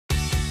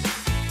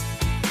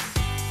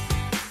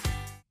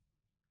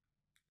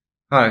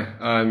Hi,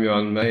 I'm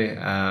Johann Mey.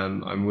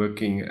 I'm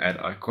working at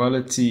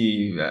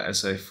Iquality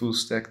as a full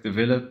stack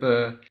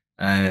developer.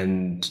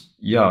 And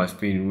yeah, I've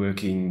been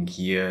working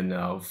here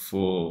now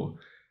for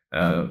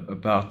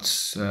about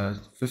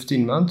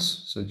 15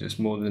 months, so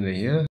just more than a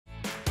year.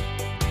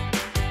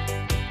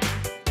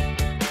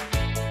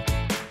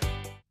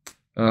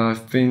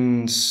 I've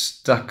been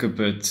stuck a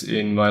bit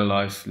in my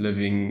life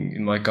living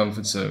in my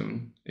comfort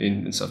zone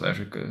in South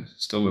Africa,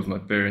 still with my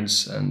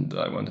parents, and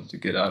I wanted to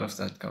get out of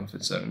that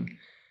comfort zone.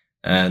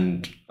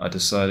 And I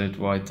decided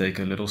why take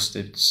a little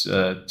step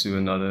to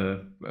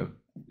another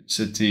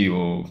city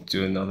or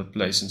to another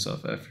place in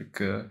South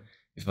Africa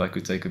if I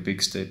could take a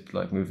big step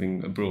like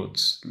moving abroad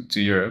to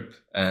Europe.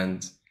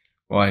 And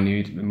why I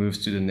knew to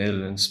move to the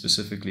Netherlands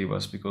specifically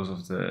was because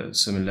of the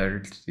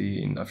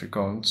similarity in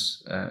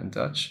Afrikaans and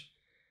Dutch.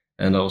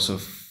 And I also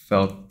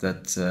felt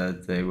that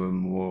they were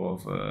more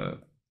of a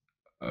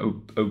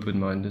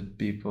open-minded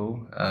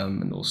people,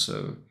 and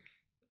also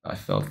I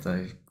felt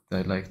they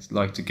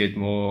like to get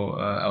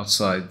more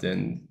outside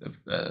than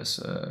as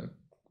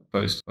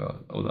opposed to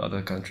all the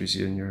other countries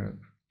here in Europe.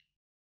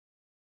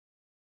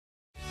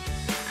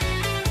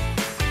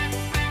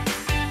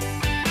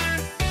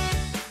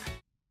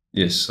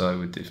 Yes, I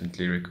would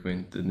definitely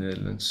recommend the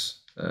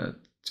Netherlands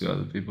to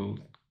other people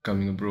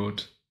coming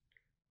abroad.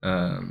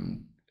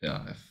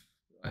 Yeah,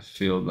 I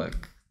feel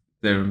like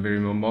they're a very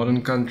more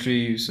modern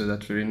country, so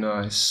that's very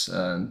nice,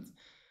 and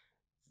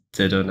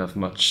they don't have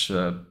much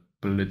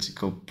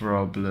political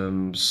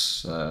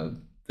problems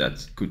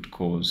that could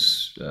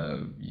cause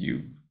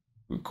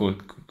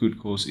could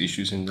cause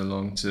issues in the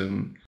long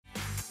term.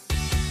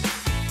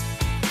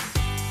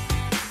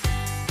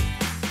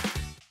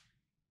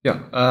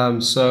 Yeah,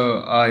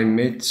 so I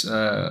met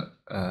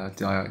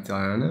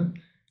Diana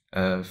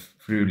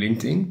through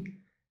LinkedIn,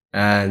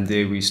 and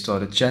there we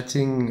started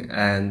chatting.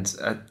 And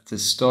at the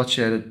start,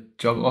 she had a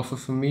job offer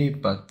for me,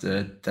 but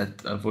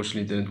that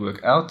unfortunately didn't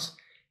work out.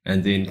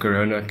 And then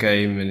Corona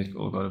came, and it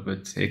all got a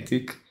bit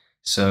hectic.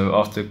 So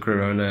after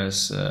Corona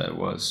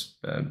was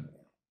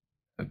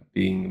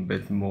being a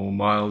bit more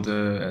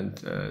milder, and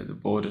the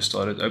border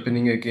started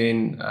opening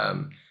again,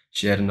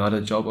 she had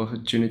another job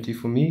opportunity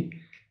for me,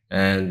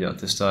 and yeah,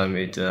 this time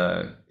it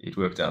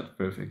worked out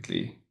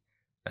perfectly.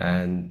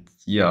 And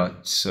yeah,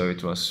 so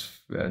it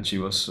was, and she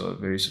was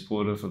very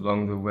supportive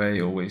along the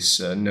way, always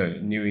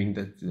knowing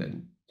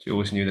that she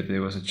always knew that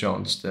there was a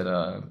chance that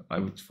I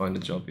would find a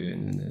job here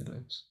in the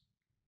Netherlands.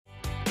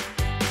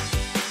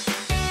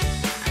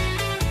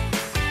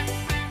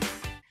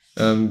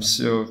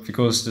 So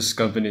because this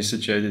company is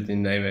situated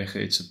in Nijmegen,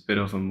 it's a bit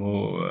of a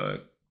more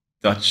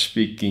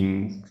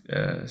Dutch-speaking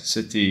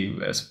city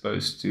as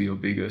opposed to your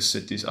bigger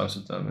cities,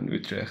 Amsterdam and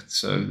Utrecht.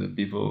 So the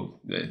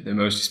people, they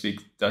mostly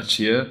speak Dutch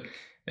here.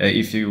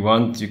 If you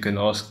want, you can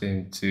ask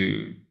them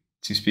to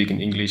speak in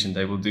English and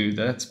they will do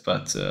that.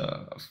 But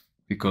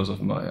because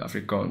of my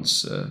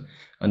Afrikaans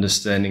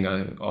understanding,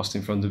 I asked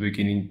them from the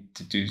beginning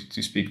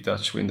to speak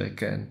Dutch when they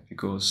can,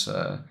 because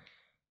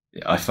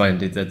I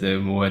find it that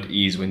they're more at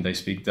ease when they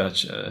speak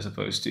Dutch as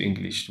opposed to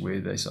English, where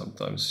they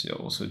sometimes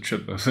also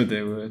trip over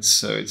their words.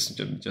 So it's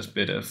just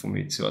better for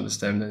me to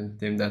understand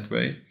them that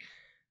way.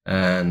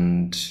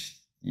 And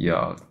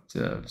yeah,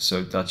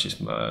 so Dutch is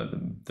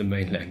the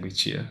main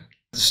language here.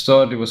 At the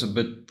start, it was a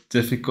bit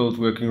difficult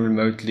working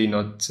remotely,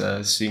 not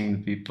seeing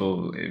the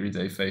people every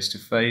day face to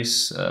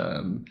face.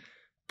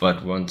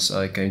 But once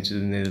I came to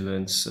the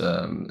Netherlands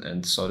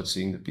and started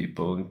seeing the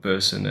people in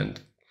person,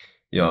 and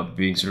yeah,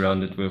 being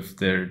surrounded with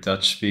their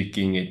Dutch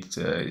speaking, it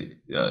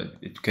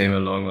came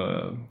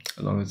along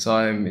the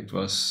time. It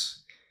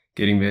was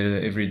getting better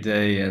every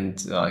day,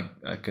 and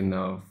I can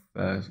now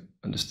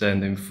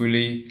understand them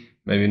fully.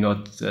 Maybe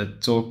not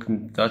talk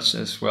Dutch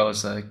as well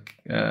as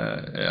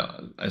yeah,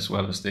 as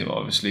well as them,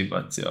 obviously,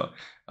 but yeah,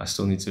 I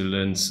still need to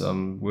learn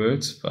some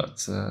words.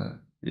 But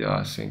yeah,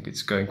 I think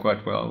it's going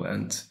quite well,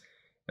 and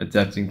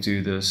adapting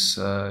to this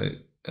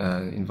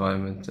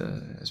environment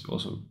has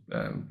also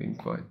been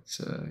quite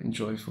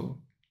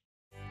enjoyable.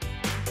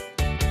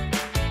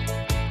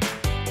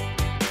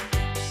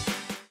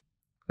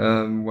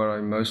 What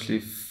I mostly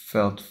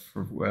felt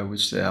for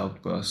which they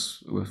helped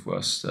us with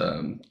was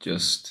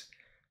just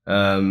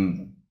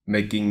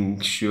making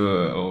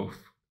sure of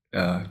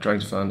trying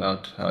to find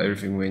out how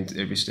everything went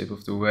every step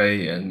of the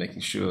way, and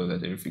making sure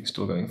that everything's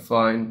still going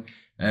fine.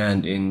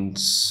 And in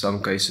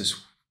some cases,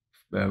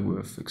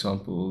 with, for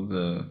example,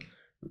 the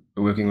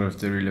working with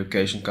the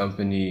relocation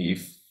company,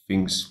 if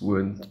things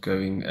weren't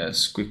going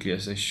as quickly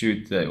as they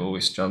should, they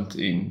always jumped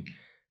in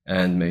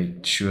and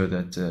made sure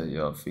that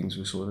yeah, things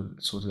were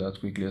sorted out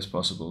quickly as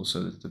possible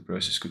so that the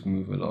process could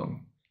move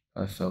along.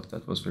 I felt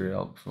that was very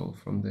helpful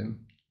from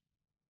them.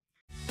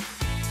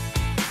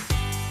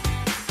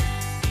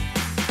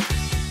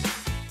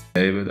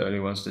 They were the only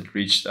ones that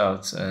reached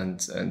out and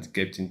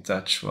kept in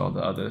touch, while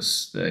the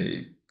others,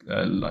 they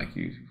like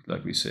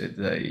we said,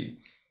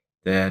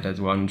 they had that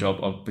one job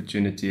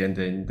opportunity and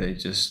then they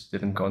just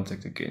didn't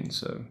contact again.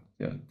 So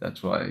yeah,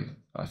 that's why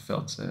I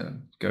felt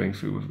going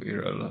through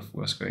with Olav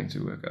was going to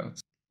work out.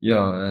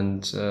 Yeah,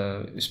 and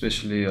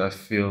especially I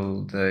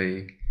feel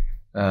they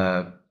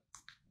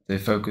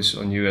focus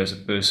on you as a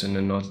person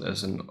and not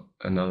as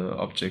another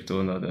object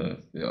or another,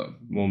 yeah,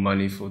 more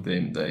money for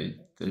them. They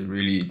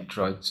really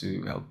try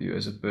to help you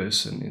as a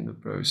person in the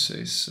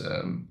process.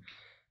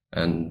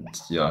 And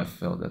yeah, I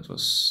feel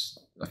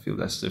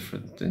that's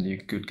different than you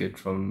could get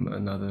from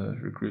another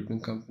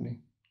recruitment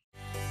company.